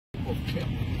of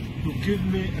Kenya to give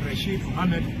me Rashid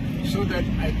Mohammed so that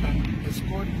I can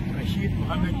escort Rashid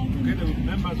Mohammed together with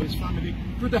members of his family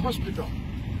to the hospital.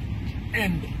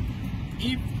 And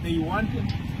if they want him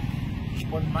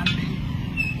on Monday,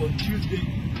 on Tuesday,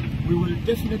 we will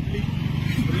definitely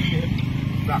bring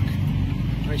him back.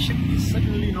 Rashid is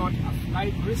certainly not a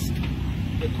flight risk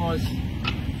because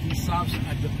he serves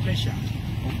at the pleasure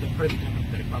of the President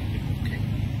of the Republic of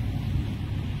Kenya.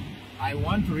 I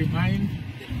want to remind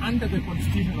that under the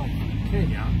Constitution of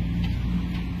Kenya,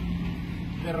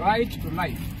 the right to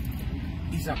life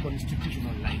is a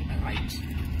constitutional right.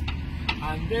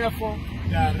 And therefore,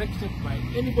 directed by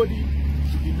anybody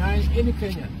to deny any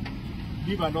Kenyan,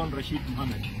 leave alone Rashid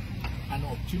Mohammed, an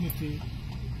opportunity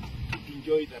to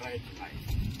enjoy the right to life.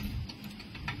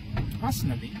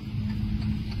 Personally,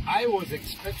 I was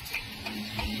expecting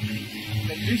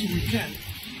that this weekend,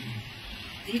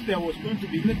 if there was going to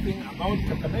be anything about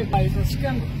Kakamega, is a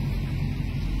scandal,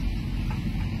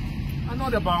 and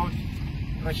not about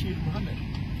Rashid Mohammed.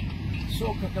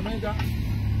 So Kakamega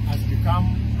has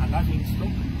become a laughing stock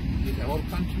in the whole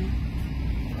country,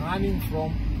 running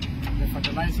from the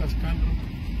fertilizer scandal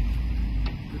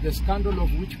to the scandal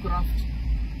of witchcraft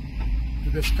to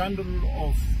the scandal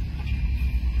of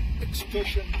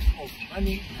extortion of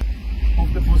money,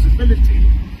 of the possibility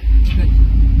that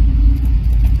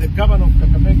the governor of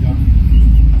Kakamega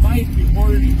might be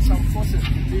holding some forces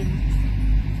within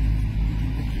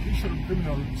the judicial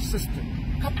criminal system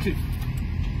captive.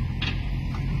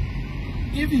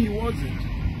 If he wasn't,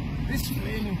 this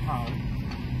flaming power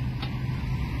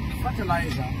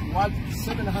fertilizer worth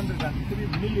 703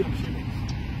 million shillings